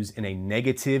sexuality used in a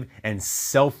negative and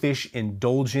selfish,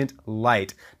 indulgent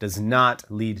light does not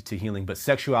lead to healing. But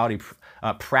sexuality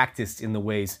practiced in the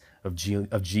ways of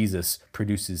Jesus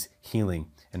produces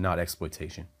healing and not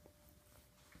exploitation.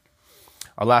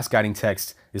 Our last guiding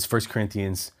text is 1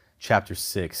 Corinthians chapter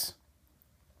 6.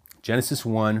 Genesis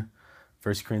 1,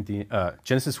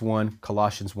 Genesis 1,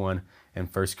 Colossians 1, and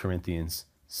 1 Corinthians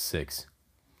 6.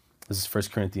 This is 1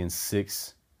 Corinthians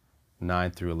 6,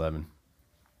 9 through 11.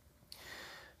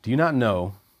 Do you not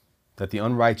know that the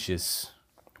unrighteous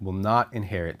will not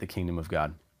inherit the kingdom of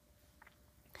God?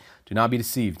 Do not be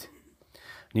deceived.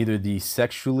 Neither the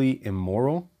sexually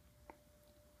immoral,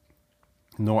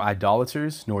 nor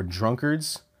idolaters, nor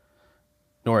drunkards,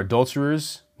 nor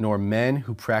adulterers, nor men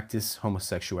who practice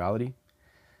homosexuality,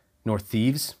 nor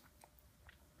thieves,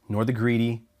 nor the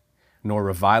greedy, nor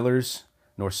revilers,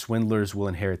 nor swindlers will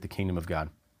inherit the kingdom of God.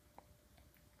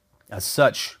 As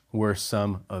such were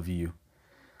some of you.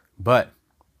 But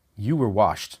you were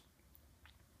washed,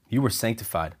 you were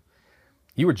sanctified,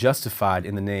 you were justified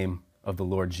in the name of the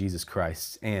Lord Jesus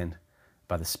Christ and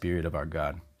by the Spirit of our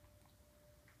God.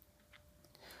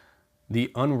 The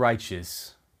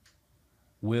unrighteous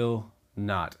will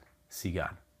not see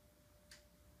God.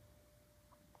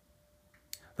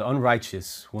 The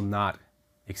unrighteous will not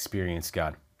experience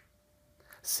God.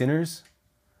 Sinners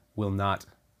will not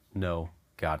know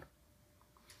God.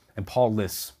 And Paul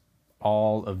lists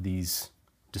all of these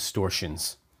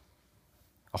distortions,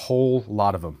 a whole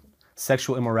lot of them.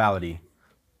 Sexual immorality,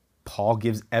 Paul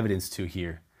gives evidence to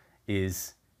here,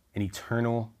 is an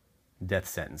eternal death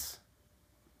sentence.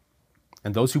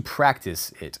 And those who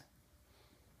practice it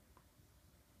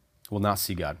will not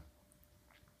see God.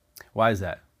 Why is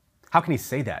that? How can he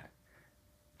say that?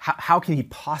 How can he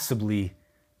possibly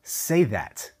say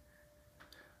that?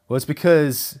 Well, it's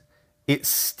because it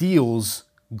steals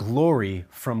glory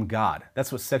from God.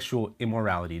 That's what sexual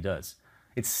immorality does.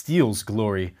 It steals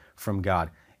glory from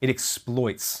God. It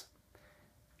exploits.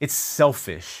 It's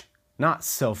selfish, not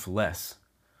selfless.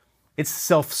 It's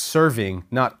self-serving,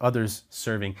 not others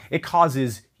serving. It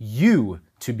causes you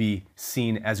to be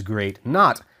seen as great,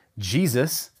 not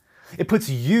Jesus. It puts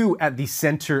you at the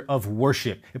center of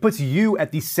worship. It puts you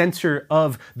at the center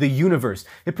of the universe.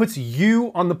 It puts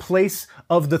you on the place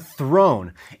of the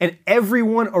throne. And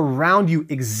everyone around you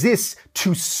exists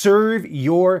to serve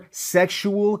your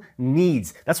sexual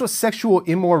needs. That's what sexual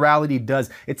immorality does.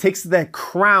 It takes that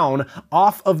crown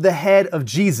off of the head of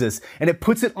Jesus and it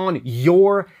puts it on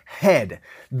your head.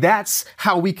 That's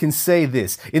how we can say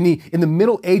this. In the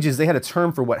Middle Ages, they had a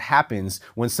term for what happens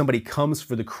when somebody comes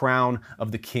for the crown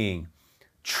of the king.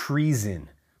 Treason.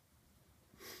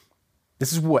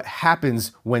 This is what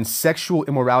happens when sexual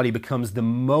immorality becomes the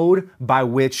mode by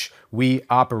which we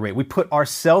operate. We put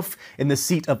ourselves in the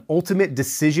seat of ultimate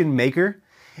decision maker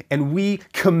and we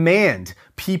command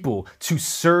people to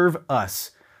serve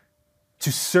us,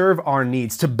 to serve our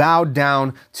needs, to bow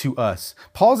down to us.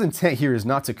 Paul's intent here is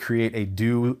not to create a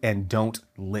do and don't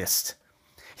list.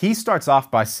 He starts off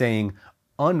by saying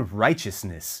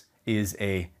unrighteousness is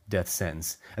a death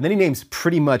sentence. And then he names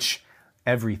pretty much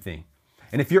everything.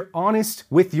 And if you're honest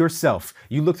with yourself,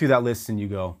 you look through that list and you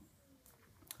go,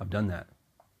 I've done that.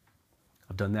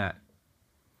 I've done that.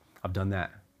 I've done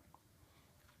that.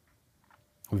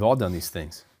 We've all done these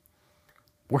things.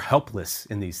 We're helpless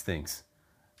in these things.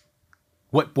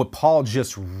 What Paul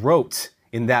just wrote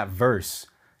in that verse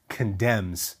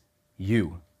condemns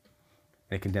you.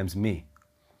 And it condemns me.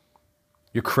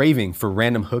 Your craving for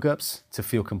random hookups to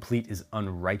feel complete is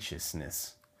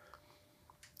unrighteousness.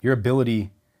 Your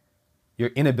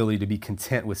inability to be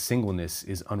content with singleness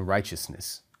is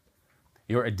unrighteousness.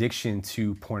 Your addiction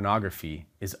to pornography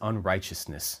is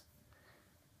unrighteousness.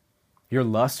 Your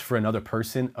lust for another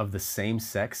person of the same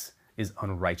sex is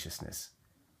unrighteousness.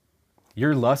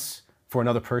 Your lust for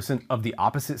another person of the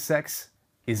opposite sex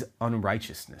is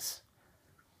unrighteousness.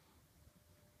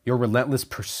 Your relentless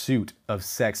pursuit of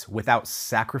sex without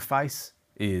sacrifice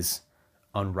is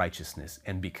unrighteousness.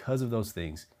 And because of those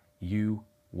things, you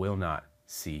will not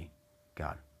see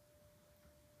God.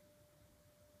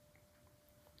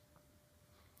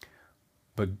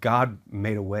 But God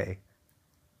made a way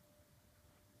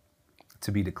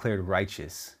to be declared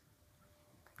righteous,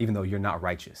 even though you're not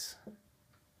righteous.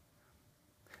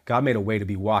 God made a way to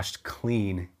be washed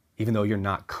clean, even though you're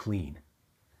not clean.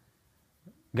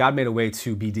 God made a way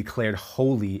to be declared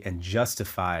holy and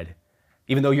justified,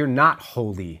 even though you're not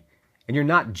holy and you're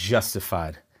not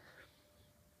justified.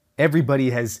 Everybody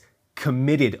has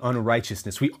committed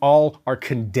unrighteousness. We all are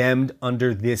condemned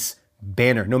under this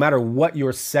banner, no matter what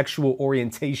your sexual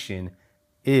orientation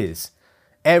is.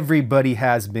 Everybody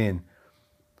has been.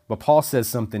 But Paul says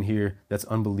something here that's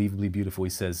unbelievably beautiful. He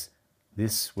says,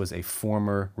 this was a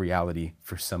former reality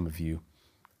for some of you.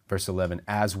 Verse 11,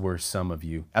 as were some of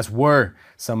you.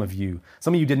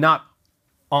 Some of you did not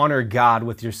honor God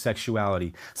with your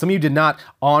sexuality. Some of you did not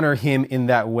honor him in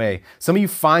that way. Some of you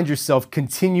find yourself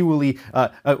continually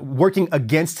working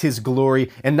against his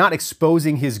glory and not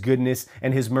exposing his goodness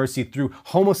and his mercy through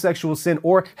homosexual sin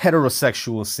or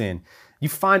heterosexual sin. You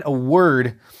find a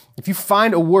word, if you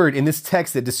find a word in this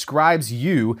text that describes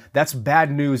you, that's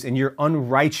bad news and you're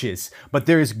unrighteous. But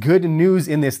there is good news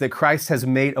in this, that Christ has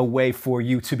made a way for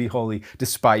you to be holy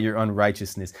despite your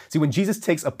unrighteousness. See, when Jesus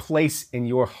takes a place in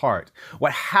your heart,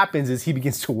 what happens is he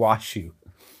begins to wash you.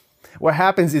 What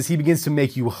happens is he begins to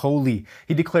make you holy.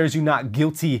 He declares you not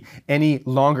guilty any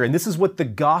longer. And this is what the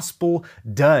gospel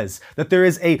does, that there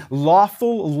is a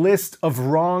lawful list of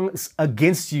wrongs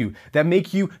against you that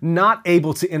make you not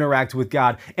able to interact with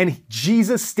God. And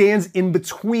Jesus stands in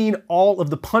between all of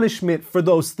the punishment for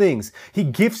those things. He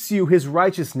gifts you his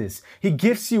righteousness. He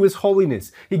gifts you his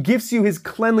holiness. He gifts you his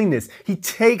cleanliness. He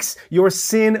takes your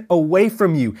sin away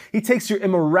from you. He takes your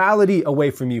immorality away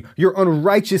from you, your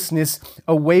unrighteousness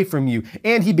away from you.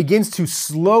 And he begins to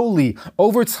slowly,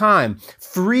 over time,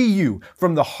 free you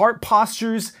from the heart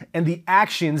postures and the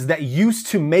actions that used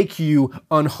to make you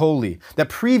unholy, that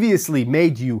previously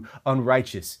made you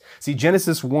unrighteous. See,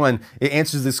 Genesis 1, it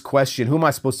answers this question, who am I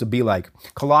supposed to be like?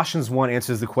 Colossians 1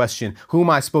 answers the question, who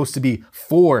am I supposed to be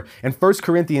for? And 1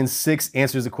 Corinthians 6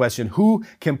 answers the question, who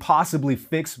can possibly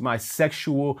fix my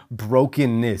sexual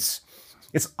brokenness?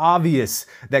 It's obvious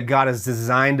that God has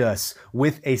designed us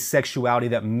with a sexuality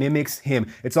that mimics him.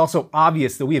 It's also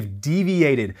obvious that we have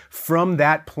deviated from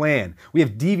that plan. We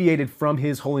have deviated from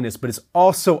his holiness, but it's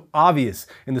also obvious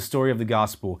in the story of the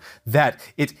gospel that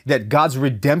God's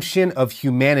redemption of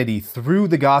humanity through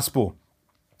the gospel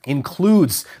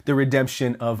includes the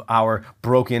redemption of our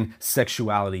broken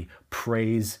sexuality.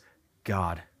 Praise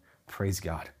God. Praise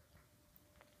God.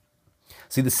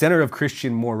 See, the center of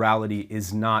Christian morality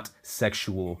is not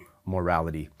sexual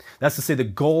morality. That's to say, the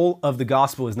goal of the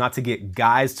gospel is not to get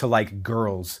guys to like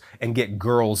girls and get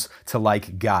girls to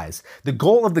like guys. The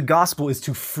goal of the gospel is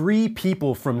to free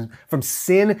people from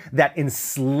sin that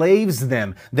enslaves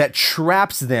them, that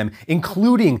traps them,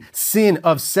 including sin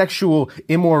of sexual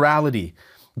immorality,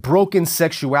 broken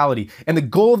sexuality. And the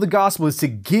goal of the gospel is to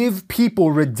give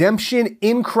people redemption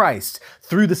in Christ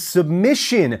through the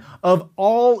submission of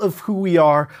all of who we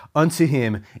are unto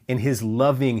him in his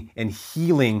loving and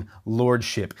healing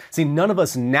lordship. See, none of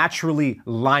us naturally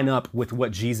line up with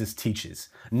what Jesus teaches.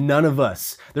 None of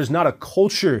us. There's not a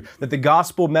culture that the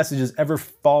gospel message has ever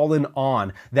fallen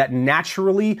on that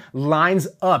naturally lines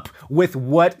up with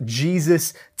what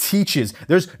Jesus teaches.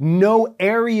 There's no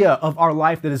area of our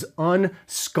life that is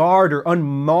unscarred or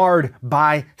unmarred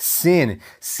by sin.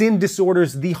 Sin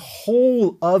disorders the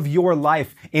whole of your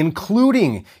life,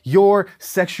 including your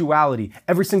sexuality.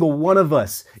 Every single one of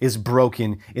us is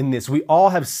broken in this. We all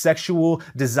have sexual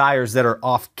desires that are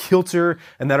off kilter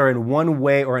and that are in one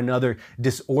way or another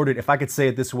disordered. If I could say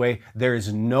it this way, there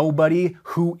is nobody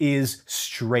who is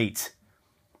straight.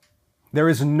 There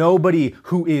is nobody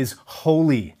who is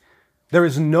holy. There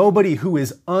is nobody who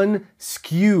is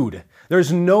unskewed.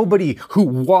 There's nobody who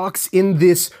walks in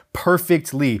this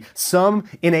perfectly. Some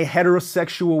in a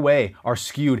heterosexual way are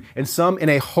skewed, and some in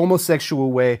a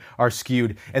homosexual way are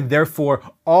skewed. And therefore,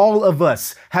 all of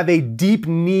us have a deep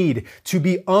need to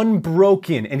be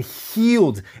unbroken and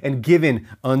healed and given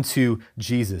unto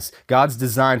Jesus. God's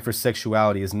design for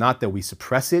sexuality is not that we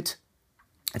suppress it.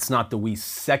 It's not that we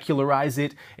secularize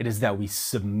it. It is that we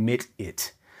submit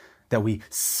it. That we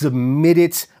submit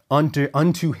it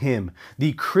unto him.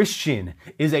 The Christian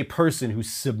is a person who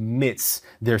submits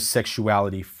their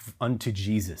sexuality unto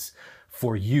Jesus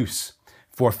for use,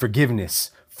 for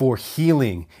forgiveness, for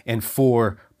healing, and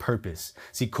for purpose.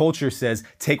 See, culture says,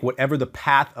 take whatever the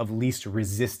path of least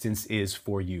resistance is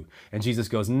for you. And Jesus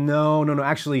goes, no.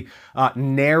 Actually,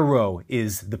 narrow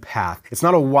is the path. It's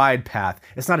not a wide path.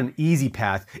 It's not an easy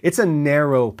path. It's a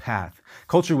narrow path.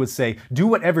 Culture would say, do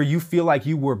whatever you feel like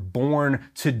you were born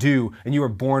to do and you were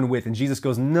born with. And Jesus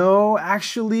goes, no,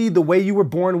 actually, the way you were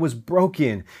born was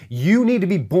broken. You need to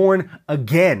be born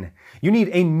again. You need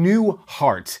a new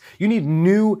heart. You need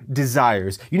new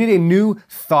desires. You need a new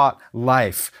thought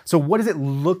life. So what does it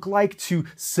look like to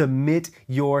submit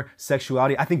your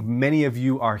sexuality? I think many of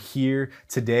you are here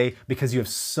today because you have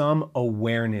some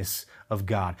awareness of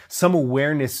God, some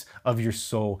awareness of your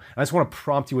soul. I just want to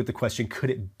prompt you with the question, could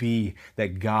it be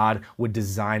that God would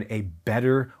design a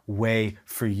better way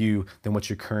for you than what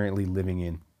you're currently living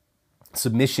in?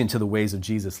 Submission to the ways of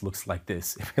Jesus looks like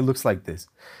this. It looks like this.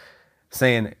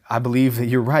 Saying, I believe that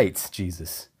you're right,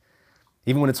 Jesus.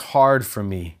 Even when it's hard for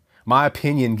me, my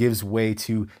opinion gives way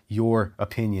to your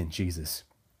opinion, Jesus,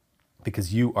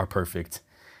 because you are perfect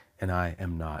and I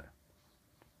am not.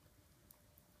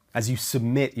 As you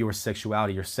submit your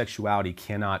sexuality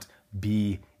cannot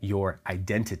be your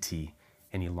identity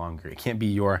any longer. It can't be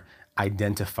your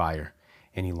identifier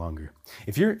any longer.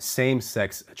 If you're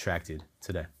same-sex attracted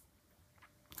today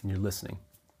and you're listening,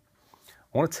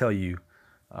 I want to tell you,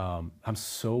 I'm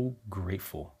so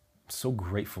grateful. I'm so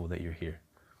grateful that you're here.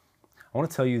 I want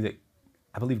to tell you that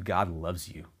I believe God loves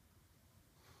you.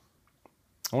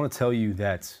 I want to tell you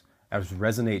that as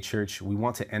Resonate Church, we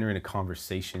want to enter into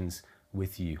conversations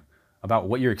with you about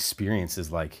what your experience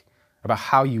is like, about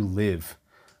how you live,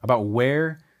 about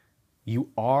where you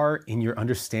are in your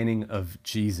understanding of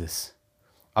Jesus.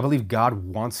 I believe God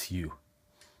wants you,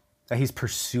 that He's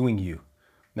pursuing you,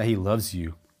 that He loves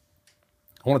you.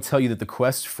 I want to tell you that the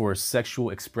quest for sexual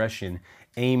expression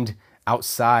aimed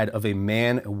outside of a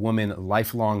man-woman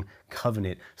lifelong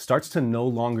covenant starts to no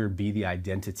longer be the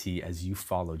identity as you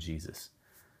follow Jesus.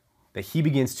 That He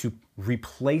begins to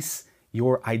replace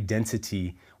your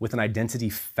identity with an identity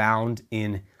found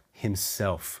in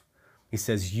Himself. He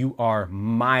says, you are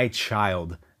my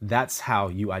child. That's how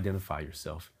you identify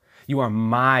yourself. You are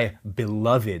my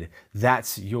beloved.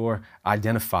 That's your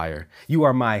identifier. You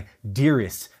are my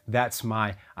dearest. That's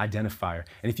my identifier.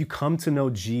 And if you come to know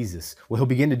Jesus, what He'll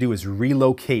begin to do is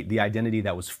relocate the identity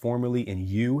that was formerly in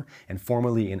you and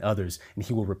formerly in others, and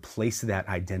He will replace that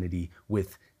identity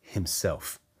with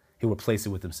Himself. He'll replace it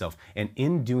with Himself. And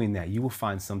in doing that, you will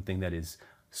find something that is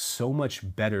so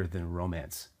much better than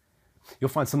romance. You'll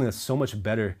find something that's so much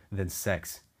better than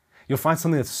sex. You'll find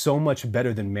something that's so much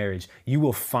better than marriage. You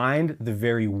will find the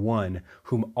very one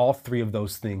whom all three of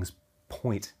those things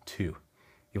point to.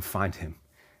 You'll find Him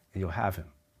and you'll have Him.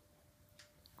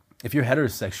 If you're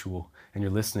heterosexual and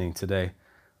you're listening today,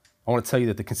 I want to tell you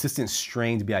that the consistent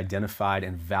strain to be identified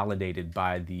and validated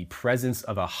by the presence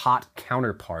of a hot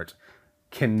counterpart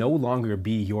can no longer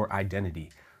be your identity.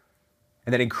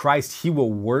 And that in Christ, He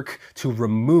will work to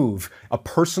remove a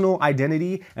personal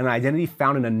identity and an identity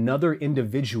found in another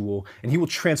individual, and He will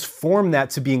transform that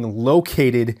to being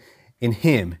located in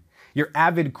Him. Your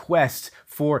avid quest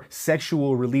for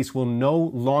sexual release will no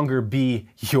longer be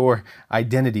your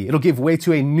identity. It'll give way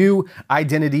to a new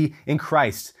identity in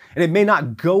Christ. And it may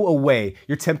not go away.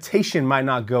 Your temptation might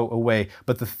not go away,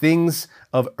 but the things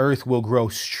of earth will grow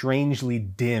strangely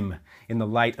dim in the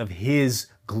light of His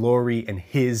glory and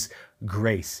His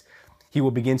grace. He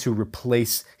will begin to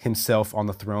replace Himself on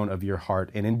the throne of your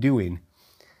heart. And in doing,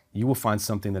 you will find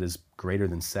something that is greater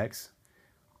than sex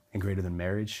and greater than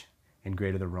marriage and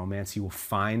greater than romance. You will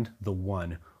find the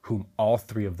one whom all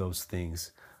three of those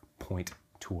things point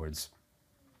towards.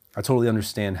 I totally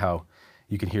understand how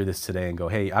you can hear this today and go,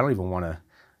 hey, I don't even want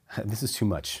to, this is too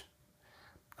much.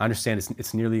 I understand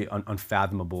it's nearly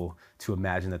unfathomable to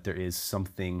imagine that there is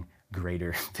something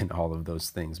greater than all of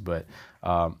those things. But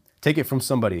take it from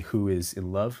somebody who is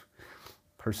in love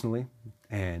personally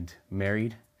and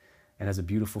married and has a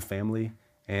beautiful family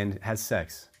and has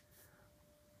sex.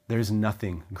 There's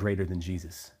nothing greater than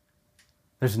Jesus.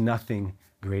 There's nothing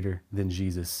greater than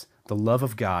Jesus. The love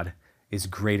of God is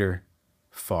greater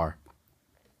far.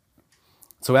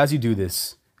 So as you do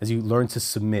this, as you learn to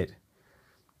submit,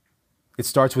 it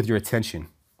starts with your attention,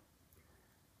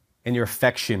 and your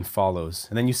affection follows.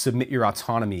 And then you submit your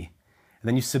autonomy, and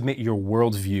then you submit your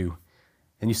worldview,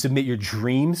 and you submit your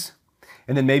dreams,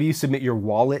 and then maybe you submit your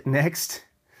wallet next.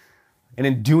 And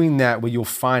in doing that, what you'll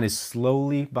find is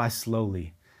slowly by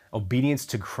slowly, obedience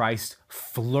to Christ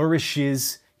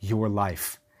flourishes your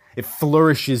life. It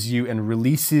flourishes you and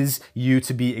releases you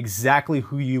to be exactly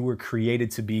who you were created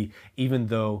to be, even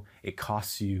though it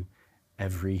costs you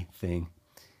everything.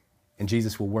 And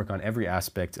Jesus will work on every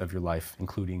aspect of your life,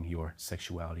 including your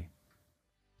sexuality.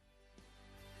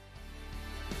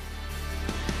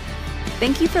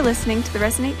 Thank you for listening to the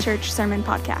Resonate Church Sermon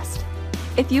Podcast.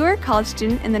 If you are a college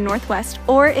student in the Northwest,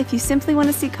 or if you simply want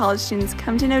to see college students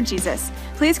come to know Jesus,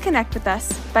 please connect with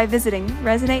us by visiting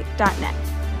resonate.net.